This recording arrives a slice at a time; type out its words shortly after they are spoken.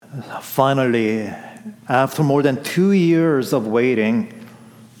Finally, after more than 2 years of waiting,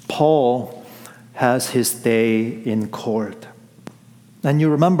 Paul has his day in court. And you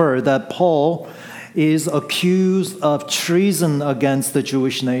remember that Paul is accused of treason against the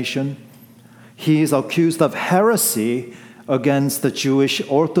Jewish nation. He is accused of heresy against the Jewish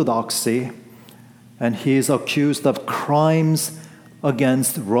orthodoxy. And he is accused of crimes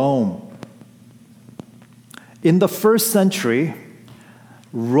against Rome. In the first century,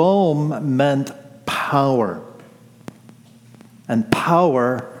 Rome meant power. And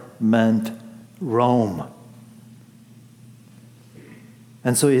power meant Rome.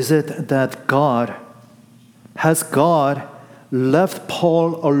 And so is it that God left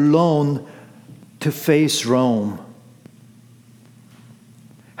Paul alone to face Rome?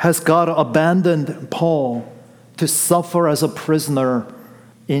 Has God abandoned Paul to suffer as a prisoner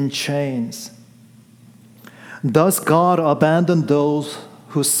in chains? Does God abandon those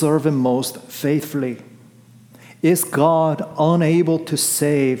who serve him most faithfully? Is God unable to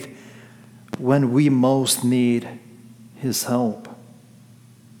save when we most need his help?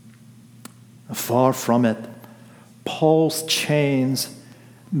 Far from it. Paul's chains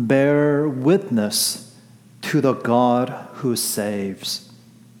bear witness to the God who saves.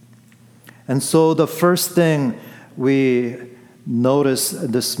 And so the first thing we notice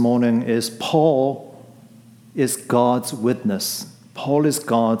this morning is Paul is God's witness. Paul is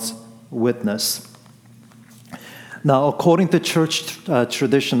God's witness. Now, according to church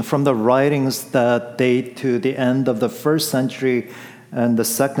tradition, from the writings that date to the end of the first century and the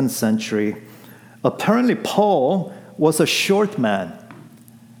second century, apparently Paul was a short man.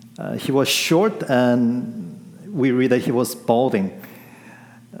 He was short, and we read that he was balding.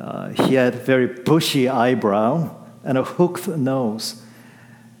 He had very bushy eyebrow and a hooked nose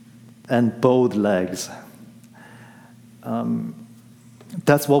and bowed legs.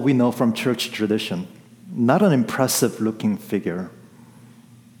 That's what we know from church tradition. Not an impressive-looking figure.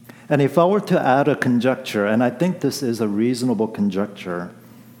 And if I were to add a conjecture, and I think this is a reasonable conjecture,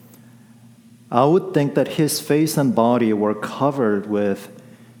 I would think that his face and body were covered with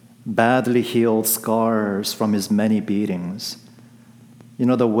badly healed scars from his many beatings. You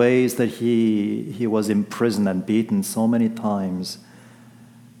know, the ways that he was imprisoned and beaten so many times.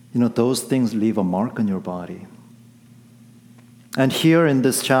 You know, those things leave a mark on your body. And here in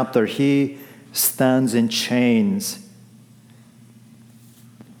this chapter, he stands in chains.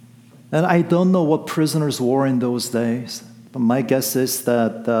 And I don't know what prisoners wore in those days, but my guess is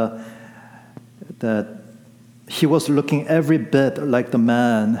that he was looking every bit like the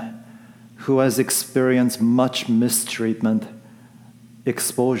man who has experienced much mistreatment,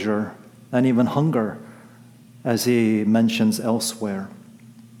 exposure, and even hunger, as he mentions elsewhere.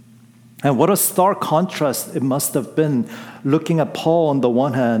 And what a stark contrast it must have been looking at Paul on the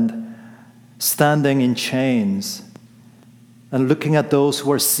one hand, standing in chains, and looking at those who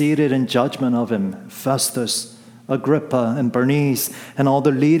were seated in judgment of him, Festus, Agrippa, and Bernice, and all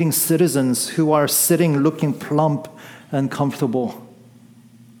the leading citizens who are sitting looking plump and comfortable,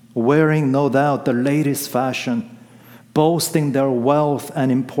 wearing, no doubt, the latest fashion, boasting their wealth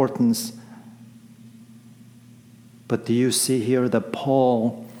and importance. But do you see here that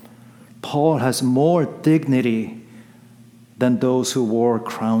Paul has more dignity than those who wore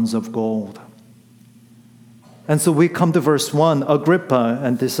crowns of gold? And so we come to verse 1, Agrippa,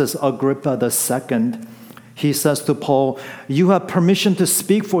 and this is Agrippa the second. He says to Paul, "You have permission to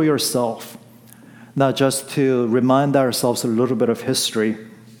speak for yourself." Now, just to remind ourselves a little bit of history,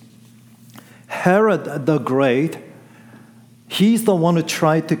 Herod the Great, he's the one who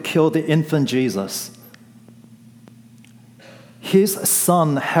tried to kill the infant Jesus. His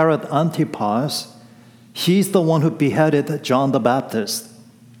son, Herod Antipas, he's the one who beheaded John the Baptist.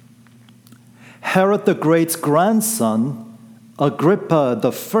 Herod the Great's grandson, Agrippa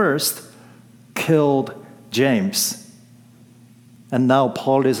the first, killed James. And now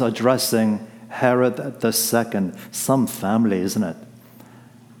Paul is addressing Herod the second. Some family, isn't it?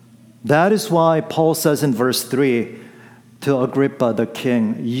 That is why Paul says in verse 3 to Agrippa the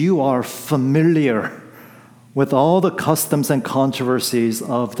king, "You are familiar with all the customs and controversies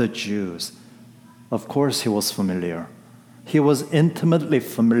of the Jews." Of course he was familiar. He was intimately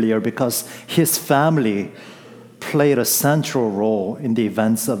familiar because his family played a central role in the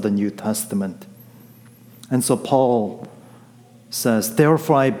events of the New Testament. And so Paul says,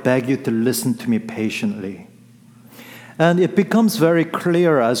 "Therefore I beg you to listen to me patiently." And it becomes very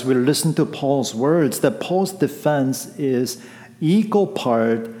clear as we listen to Paul's words that Paul's defense is equal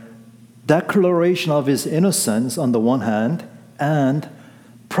part declaration of his innocence on the one hand and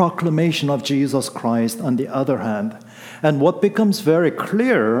proclamation of Jesus Christ on the other hand. And what becomes very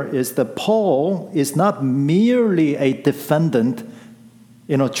clear is that Paul is not merely a defendant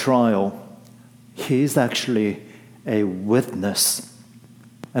in a trial. He is actually a witness.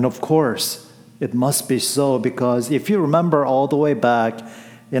 And of course, it must be so, because if you remember all the way back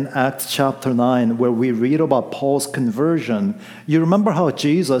in Acts chapter 9, where we read about Paul's conversion, you remember how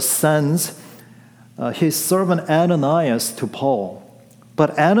Jesus sends his servant Ananias to Paul.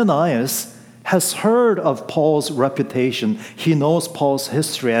 But Ananias has heard of Paul's reputation. He knows Paul's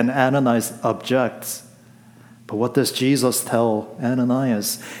history, and Ananias objects. But what does Jesus tell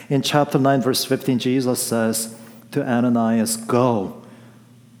Ananias? In chapter 9, verse 15, Jesus says to Ananias, "Go,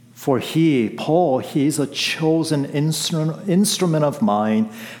 for Paul, he is a chosen instrument of mine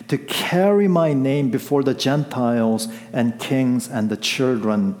to carry my name before the Gentiles and kings and the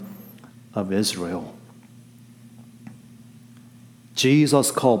children of Israel." Jesus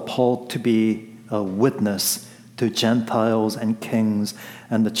called Paul to be a witness to Gentiles and kings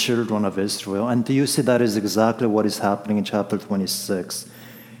and the children of Israel. And do you see that is exactly what is happening in chapter 26?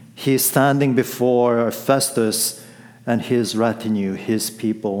 He is standing before Festus and his retinue, his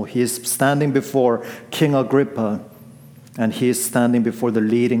people. He is standing before King Agrippa, and he is standing before the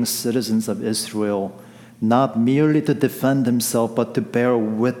leading citizens of Israel, not merely to defend himself, but to bear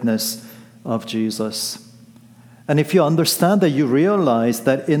witness of Jesus. And if you understand that, you realize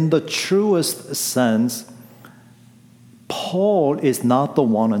that in the truest sense, Paul is not the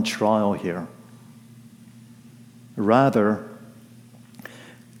one on trial here. Rather,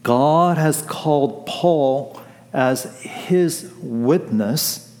 God has called Paul as his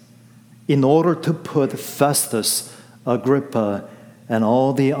witness in order to put Festus, Agrippa, and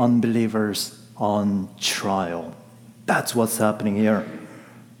all the unbelievers on trial. That's what's happening here.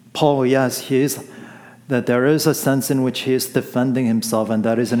 Paul, yes, that there is a sense in which he is defending himself, and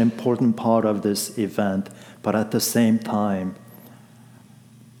that is an important part of this event. But at the same time,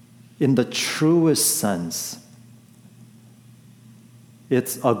 in the truest sense,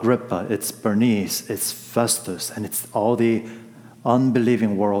 it's Agrippa, it's Bernice, it's Festus, and it's all the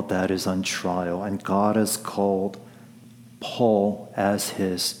unbelieving world that is on trial. And God has called Paul as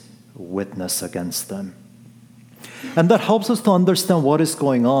his witness against them. And that helps us to understand what is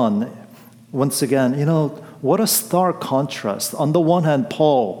going on. Once again, what a stark contrast. On the one hand,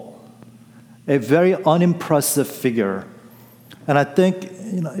 Paul, a very unimpressive figure. And I think,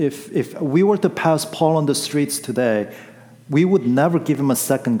 if we were to pass Paul on the streets today, we would never give him a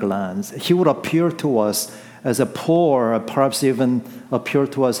second glance. He would appear to us as a poor, perhaps even appear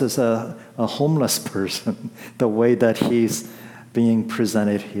to us as a homeless person, the way that he's being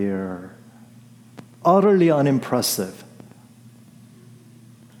presented here. Utterly unimpressive.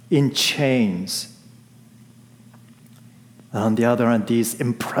 In chains. And on the other hand, these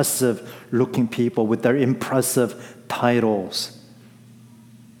impressive-looking people with their impressive titles.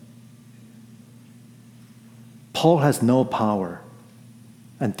 Paul has no power.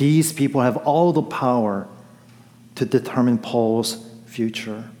 And these people have all the power to determine Paul's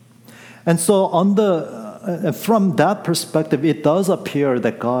future. And so from that perspective, it does appear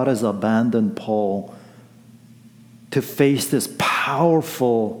that God has abandoned Paul to face this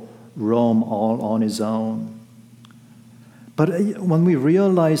powerful Rome all on his own. But when we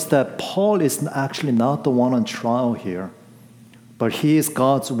realize that Paul is actually not the one on trial here, but he is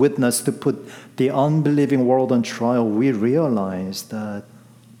God's witness to put the unbelieving world on trial, we realize that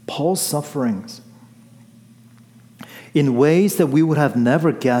Paul's sufferings, in ways that we would have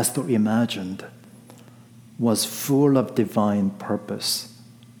never guessed or imagined, was full of divine purpose.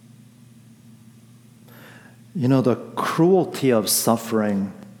 The cruelty of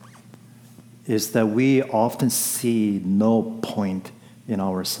suffering is that we often see no point in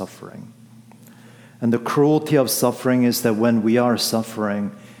our suffering. And the cruelty of suffering is that when we are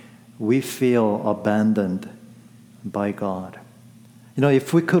suffering, we feel abandoned by God.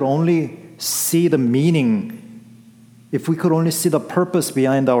 If we could only see the meaning, if we could only see the purpose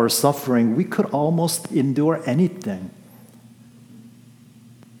behind our suffering, we could almost endure anything.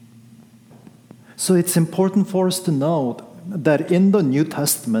 So it's important for us to note that in the New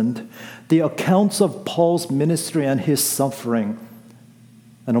Testament, the accounts of Paul's ministry and his suffering,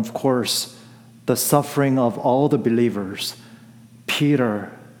 and of course, the suffering of all the believers,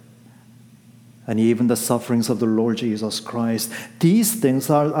 Peter, and even the sufferings of the Lord Jesus Christ, these things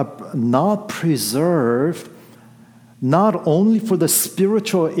are not preserved not only for the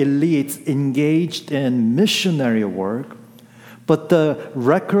spiritual elites engaged in missionary work, but the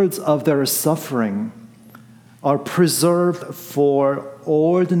records of their suffering are preserved for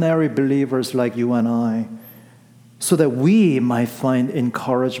ordinary believers like you and I, so that we might find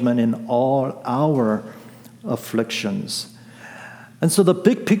encouragement in all our afflictions. And so the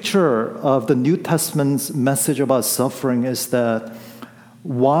big picture of the New Testament's message about suffering is that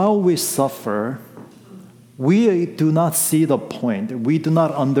while we suffer, we do not see the point. We do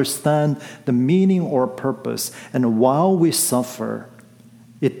not understand the meaning or purpose. And while we suffer,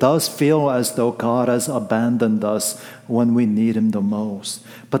 it does feel as though God has abandoned us when we need Him the most.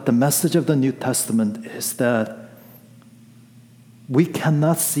 But the message of the New Testament is that we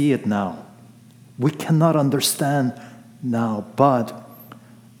cannot see it now. We cannot understand now. But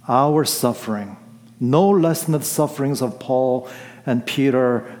our suffering, no less than the sufferings of Paul and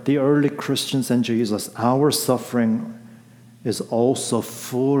Peter, the early Christians and Jesus, our suffering is also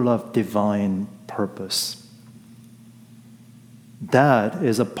full of divine purpose. That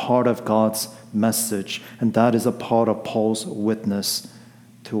is a part of God's message, and that is a part of Paul's witness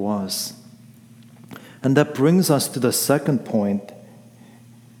to us. And that brings us to the second point,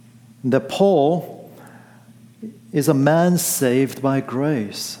 that Paul is a man saved by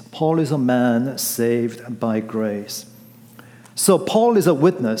grace. Paul is a man saved by grace. So Paul is a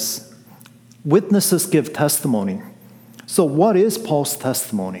witness. Witnesses give testimony. So what is Paul's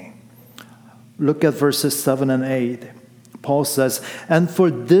testimony? Look at verses 7 and 8. Paul says, "And for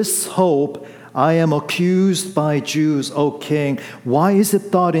this hope I am accused by Jews, O king. Why is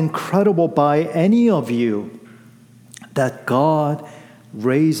it thought incredible by any of you that God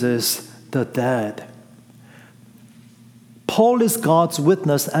raises the dead?" Paul is God's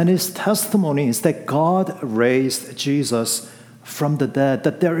witness, and his testimony is that God raised Jesus from the dead,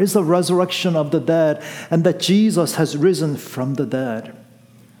 that there is a resurrection of the dead, and that Jesus has risen from the dead.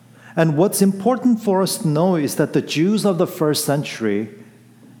 And what's important for us to know is that the Jews of the first century,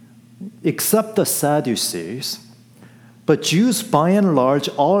 except the Sadducees, but Jews by and large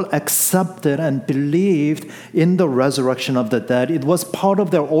all accepted and believed in the resurrection of the dead. It was part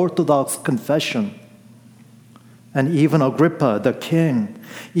of their Orthodox confession. And even Agrippa, the king,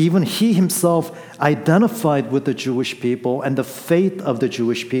 even he himself identified with the Jewish people and the faith of the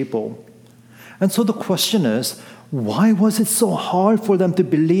Jewish people. And so the question is, why was it so hard for them to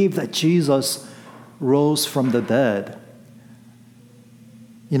believe that Jesus rose from the dead?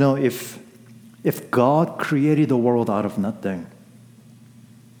 You know, if God created the world out of nothing,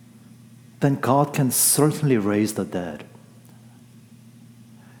 then God can certainly raise the dead.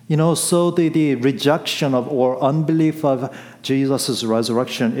 You know, so the rejection of or unbelief of Jesus'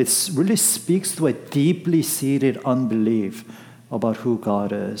 resurrection, it really speaks to a deeply seated unbelief about who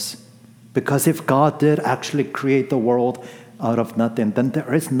God is. Because if God did actually create the world out of nothing, then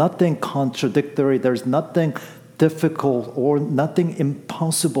there is nothing contradictory, there's nothing difficult or nothing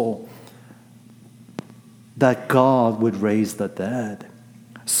impossible that God would raise the dead.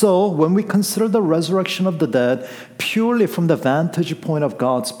 So when we consider the resurrection of the dead purely from the vantage point of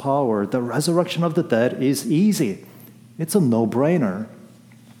God's power, the resurrection of the dead is easy. It's a no-brainer.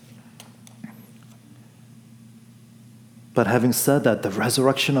 But having said that, the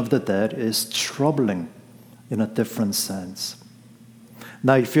resurrection of the dead is troubling in a different sense.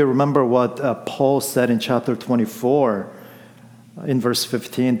 Now, if you remember what Paul said in chapter 24, in verse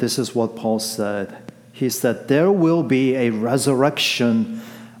 15, this is what Paul said. He said, "There will be a resurrection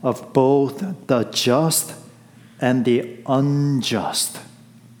of both the just and the unjust."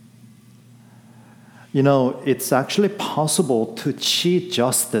 You know, it's actually possible to cheat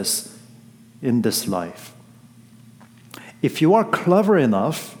justice in this life. If you are clever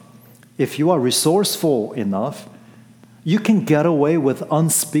enough, if you are resourceful enough, you can get away with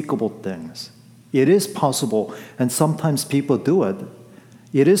unspeakable things. It is possible, and sometimes people do it.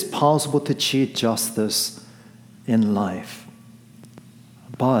 It is possible to cheat justice in life.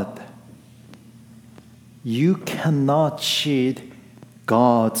 But you cannot cheat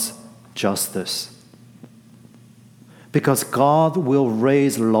God's justice. Because God will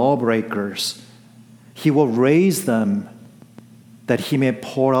raise lawbreakers. He will raise them that He may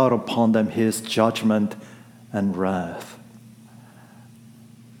pour out upon them His judgment and wrath.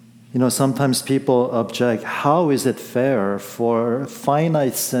 You know, sometimes people object, how is it fair for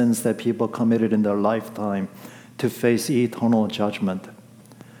finite sins that people committed in their lifetime to face eternal judgment?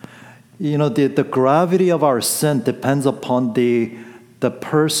 You know, the gravity of our sin depends upon the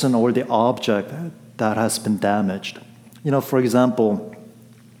person or the object that has been damaged. You know, for example,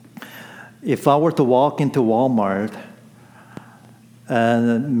 if I were to walk into Walmart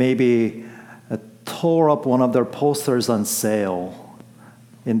and maybe tore up one of their posters on sale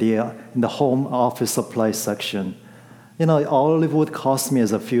in the home office supply section, you know, all it would cost me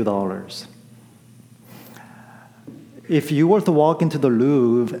is a few dollars. If you were to walk into the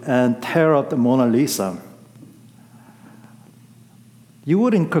Louvre and tear up the Mona Lisa, you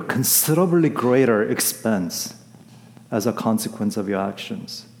would incur considerably greater expense as a consequence of your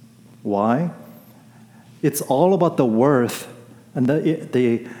actions. Why? It's all about the worth and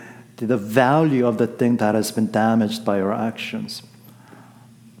the value of the thing that has been damaged by your actions.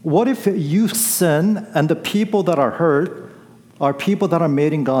 What if you sin and the people that are hurt are people that are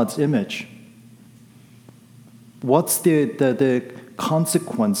made in God's image? What's the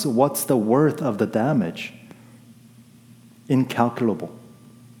consequence? What's the worth of the damage? Incalculable.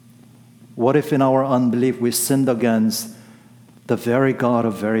 What if in our unbelief we sinned against the very God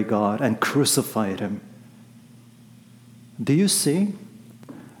of very God and crucified him? Do you see?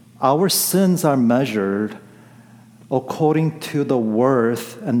 Our sins are measured according to the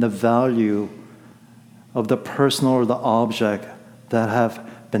worth and the value of the person or the object that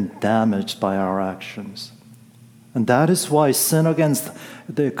have been damaged by our actions. And that is why sin against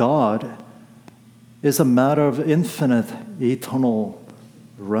the God is a matter of infinite, eternal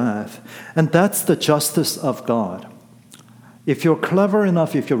wrath. And that's the justice of God. If you're clever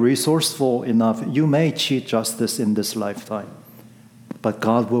enough, if you're resourceful enough, you may cheat justice in this lifetime. But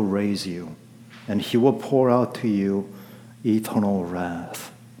God will raise you, and he will pour out to you eternal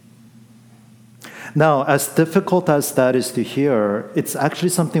wrath. Now, as difficult as that is to hear, it's actually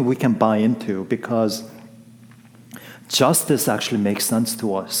something we can buy into because justice actually makes sense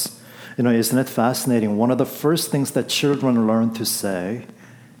to us. Isn't it fascinating? One of the first things that children learn to say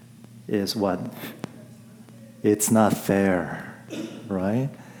is what? It's not fair, right?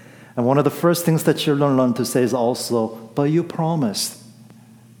 And one of the first things that children learn to say is also, but you promised.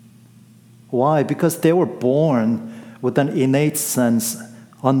 Why? Because they were born with an innate sense,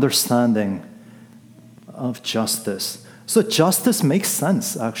 understanding of justice. So justice makes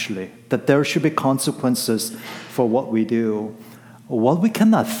sense, actually, that there should be consequences for what we do. What we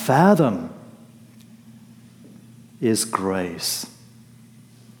cannot fathom is grace.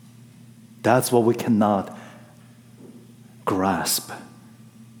 That's what we cannot grasp.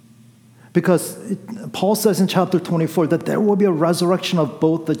 Because Paul says in chapter 24 that there will be a resurrection of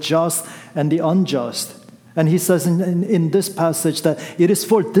both the just and the unjust. And he says in this passage that it is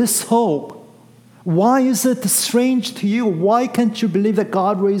for this hope. Why is it strange to you? Why can't you believe that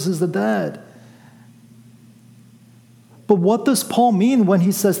God raises the dead? But what does Paul mean when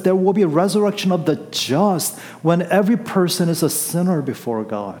he says there will be a resurrection of the just when every person is a sinner before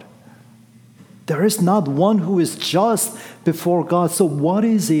God? There is not one who is just before God. So what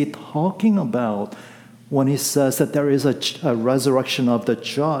is he talking about when he says that there is a resurrection of the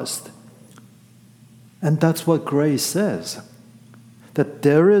just? And that's what grace says. That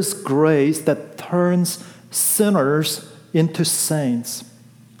there is grace that turns sinners into saints.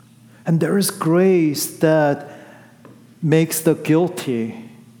 And there is grace that makes the guilty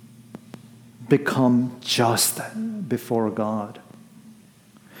become just before God.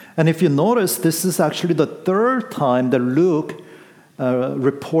 And if you notice, this is actually the third time that Luke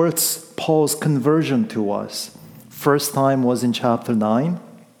reports Paul's conversion to us. First time was in chapter 9.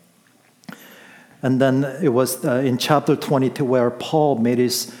 And then it was in chapter 22 where Paul made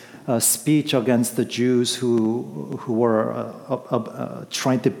his speech against the Jews who were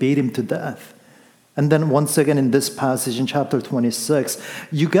trying to beat him to death. And then once again in this passage in chapter 26,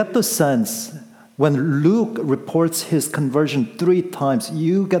 you get the sense, when Luke reports his conversion 3 times,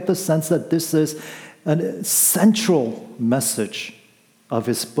 you get the sense that this is a central message of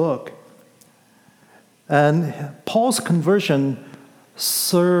his book. And Paul's conversion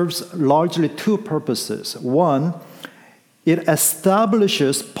serves largely 2 purposes. One, it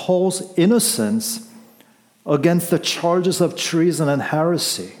establishes Paul's innocence against the charges of treason and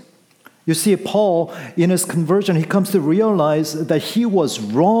heresy. You see, Paul, in his conversion, he comes to realize that he was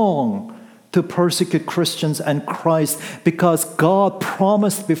wrong to persecute Christians and Christ because God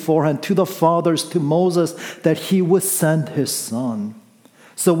promised beforehand to the fathers, to Moses, that he would send his son.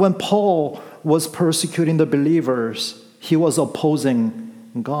 So when Paul was persecuting the believers, he was opposing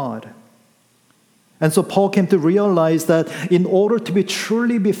God. And so Paul came to realize that in order to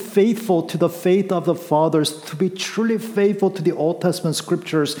truly be faithful to the faith of the fathers, to be truly faithful to the Old Testament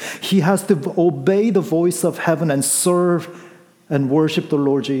scriptures, he has to obey the voice of heaven and serve and worship the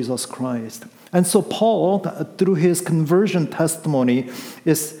Lord Jesus Christ. And so Paul, through his conversion testimony,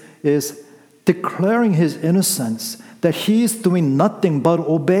 is declaring his innocence, that he is doing nothing but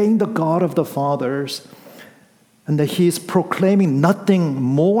obeying the God of the fathers, and that he is proclaiming nothing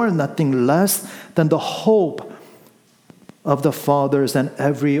more, nothing less than the hope of the fathers and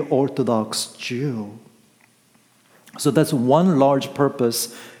every Orthodox Jew. So that's one large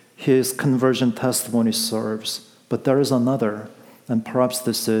purpose his conversion testimony serves. But there is another, and perhaps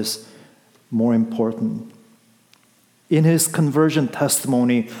this is more important. In his conversion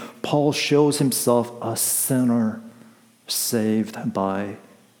testimony, Paul shows himself a sinner saved by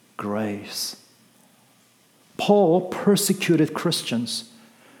grace. Paul persecuted Christians.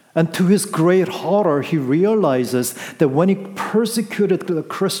 And to his great horror, he realizes that when he persecuted the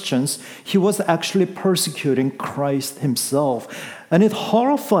Christians, he was actually persecuting Christ himself. And it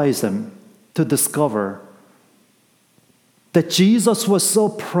horrifies him to discover that Jesus was so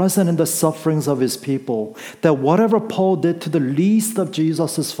present in the sufferings of his people that whatever Paul did to the least of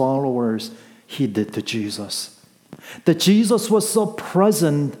Jesus' followers, he did to Jesus. That Jesus was so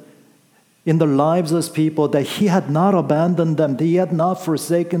present in the lives of his people that he had not abandoned them, that he had not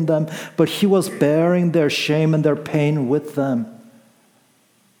forsaken them, but he was bearing their shame and their pain with them.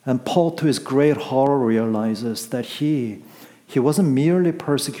 And Paul, to his great horror, realizes that he wasn't merely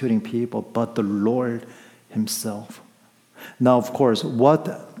persecuting people, but the Lord himself. Now, of course,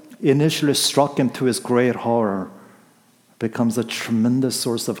 what initially struck him to his great horror becomes a tremendous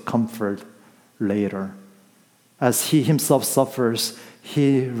source of comfort later. As he himself suffers,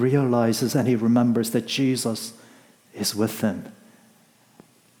 he realizes and he remembers that Jesus is with him.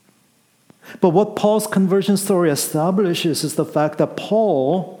 But what Paul's conversion story establishes is the fact that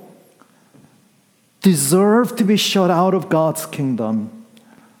Paul deserved to be shut out of God's kingdom,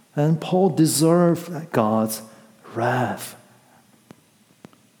 and Paul deserved God's wrath.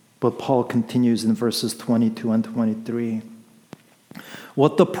 But Paul continues in verses 22 and 23.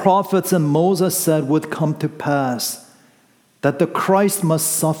 What the prophets and Moses said would come to pass, that the Christ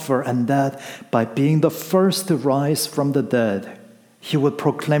must suffer, and that by being the first to rise from the dead, he would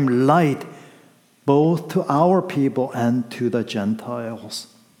proclaim light both to our people and to the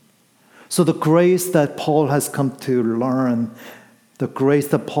Gentiles. So the grace that Paul has come to learn, the grace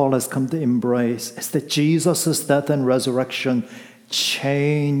that Paul has come to embrace, is that Jesus' death and resurrection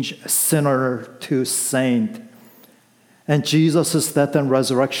change sinner to saint. And Jesus' death and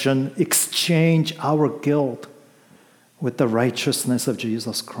resurrection exchange our guilt with the righteousness of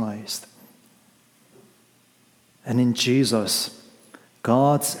Jesus Christ. And in Jesus,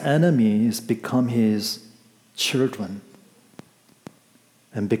 God's enemies become his children.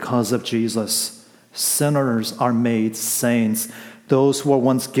 And because of Jesus, sinners are made saints. Those who were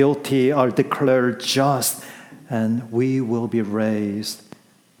once guilty are declared just, and we will be raised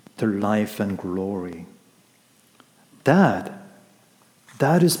to life and glory. That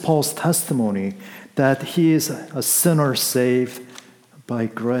is Paul's testimony, that he is a sinner saved by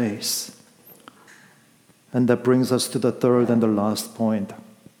grace. And that brings us to the third and the last point.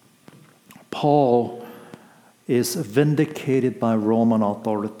 Paul is vindicated by Roman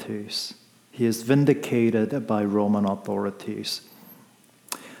authorities. He is vindicated by Roman authorities.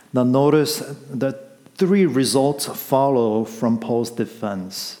 Now notice that 3 results follow from Paul's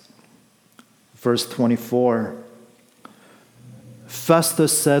defense. Verse 24.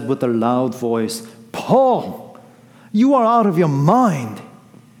 Festus said with a loud voice, "Paul, you are out of your mind.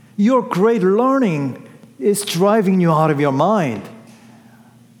 Your great learning is driving you out of your mind."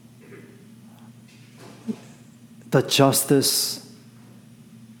 The justice,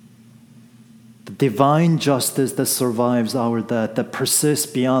 the divine justice that survives our death, that persists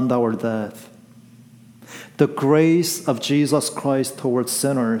beyond our death, the grace of Jesus Christ towards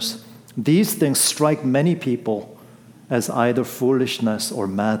sinners, these things strike many people as either foolishness or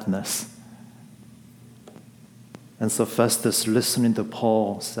madness. And so Festus, listening to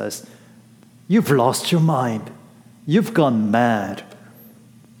Paul, says, "You've lost your mind. You've gone mad."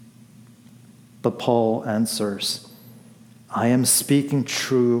 But Paul answers, "I am speaking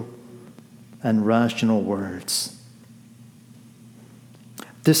true and rational words.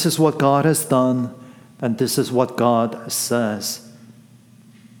 This is what God has done, and this is what God says.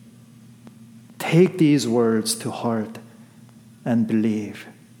 Take these words to heart and believe."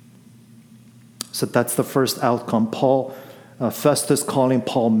 So that's the first outcome. Festus calling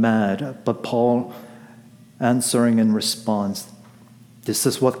Paul mad, but Paul answering in response, "This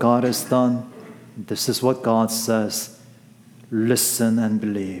is what God has done. This is what God says. Listen and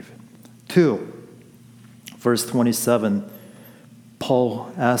believe." 2, verse 27,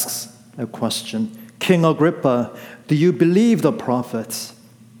 Paul asks a question. "King Agrippa, do you believe the prophets?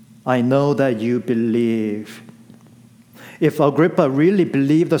 I know that you believe." If Agrippa really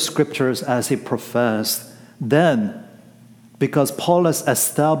believed the scriptures as he professed, then, because Paul has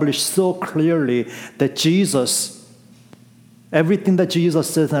established so clearly that everything that Jesus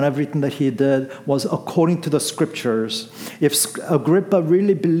said and everything that he did was according to the scriptures, if Agrippa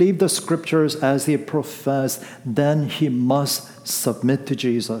really believed the scriptures as he professed, then he must submit to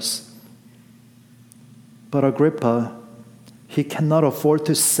Jesus. But Agrippa, he cannot afford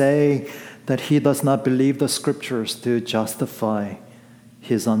to say that he does not believe the scriptures to justify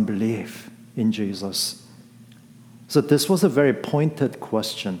his unbelief in Jesus. So this was a very pointed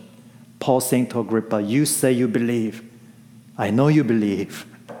question. Paul saying to Agrippa, you say you believe. I know you believe.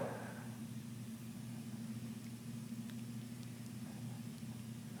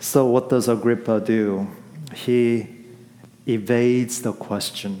 So what does Agrippa do? He evades the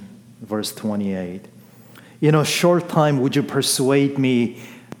question. Verse 28. In a short time, would you persuade me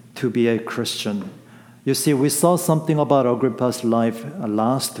to be a Christian? You see, we saw something about Agrippa's life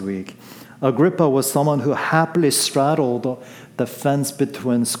last week. Agrippa was someone who happily straddled the fence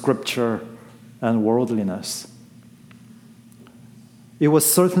between scripture and worldliness. It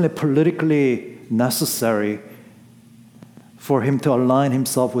was certainly politically necessary for him to align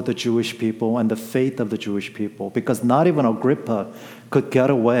himself with the Jewish people and the faith of the Jewish people, because not even Agrippa could get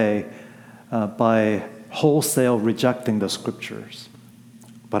away by wholesale rejecting the scriptures.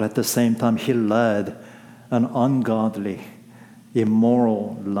 But at the same time, he led an ungodly,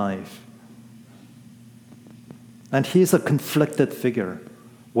 immoral life. And he's a conflicted figure,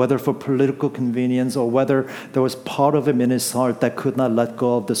 whether for political convenience or whether there was part of him in his heart that could not let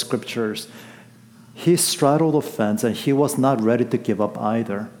go of the scriptures. He straddled the fence, and he was not ready to give up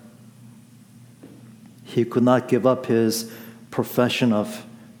either. He could not give up his profession of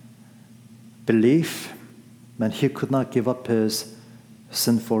belief, and he could not give up his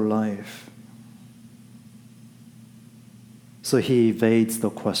sinful life. So he evades the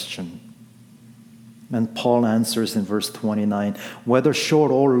question. And Paul answers in verse 29, whether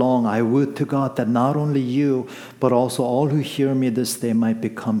short or long, I would to God that not only you, but also all who hear me this day might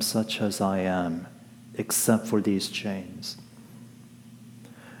become such as I am, except for these chains.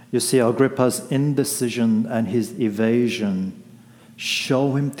 You see, Agrippa's indecision and his evasion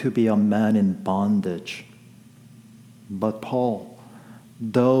show him to be a man in bondage. But Paul,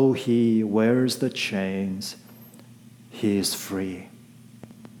 though he wears the chains, he is free.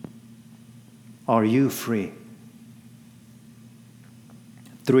 Are you free?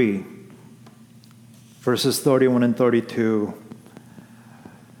 3, verses 31 and 32.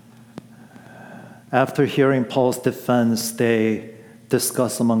 After hearing Paul's defense, they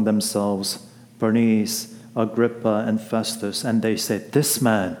discuss among themselves, Bernice, Agrippa, and Festus, and they said, this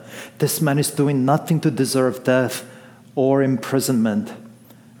man is doing nothing to deserve death or imprisonment.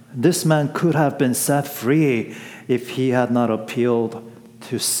 This man could have been set free if he had not appealed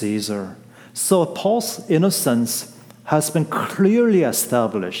to Caesar. So Paul's innocence has been clearly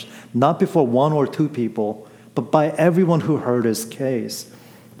established, not before one or two people, but by everyone who heard his case.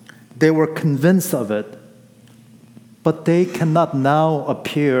 They were convinced of it, but they cannot now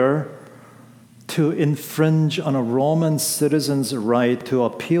appear to infringe on a Roman citizen's right to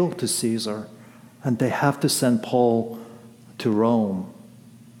appeal to Caesar, and they have to send Paul to Rome.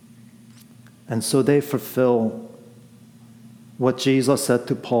 And so they fulfill what Jesus said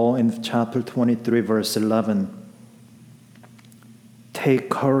to Paul in chapter 23, verse 11.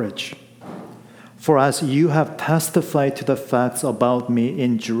 Take courage, for as you have testified to the facts about me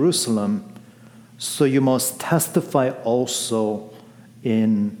in Jerusalem, so you must testify also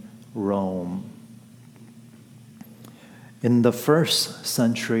in Rome. In the first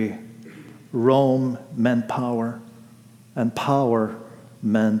century, Rome meant power, and power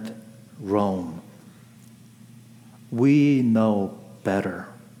meant Rome. We know better.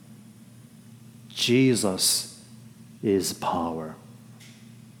 Jesus is power.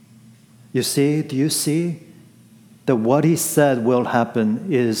 Do you see that what he said will happen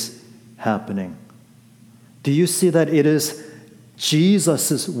is happening? Do you see that it is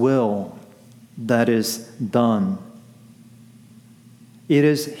Jesus' will that is done? It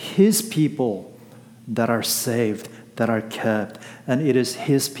is his people that are saved, that are kept, and it is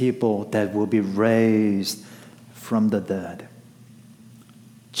his people that will be raised from the dead.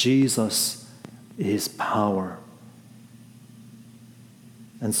 Jesus is power.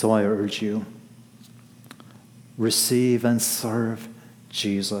 And so I urge you, receive and serve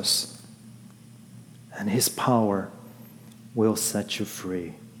Jesus, and his power will set you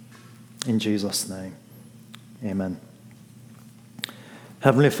free. In Jesus' name, amen.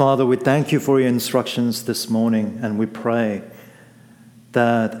 Heavenly Father, we thank you for your instructions this morning, and we pray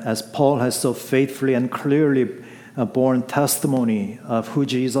that as Paul has so faithfully and clearly borne testimony of who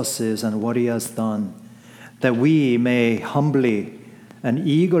Jesus is and what he has done, that we may humbly and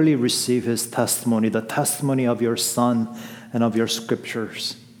eagerly receive his testimony, the testimony of your Son and of your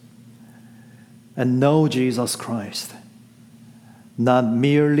scriptures, and know Jesus Christ, not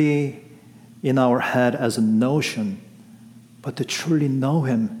merely in our head as a notion, but to truly know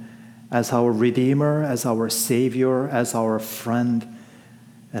him as our Redeemer, as our Savior, as our friend,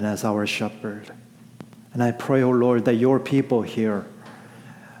 and as our shepherd. And I pray, O Lord, that your people here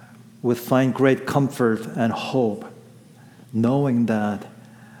would find great comfort and hope, knowing that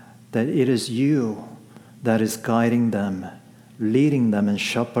it is you that is guiding them, leading them, and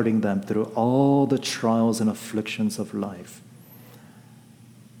shepherding them through all the trials and afflictions of life.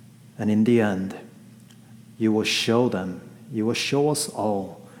 And in the end, you will show them, you will show us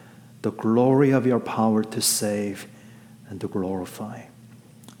all the glory of your power to save and to glorify.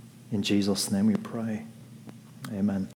 In Jesus' name we pray. Amen.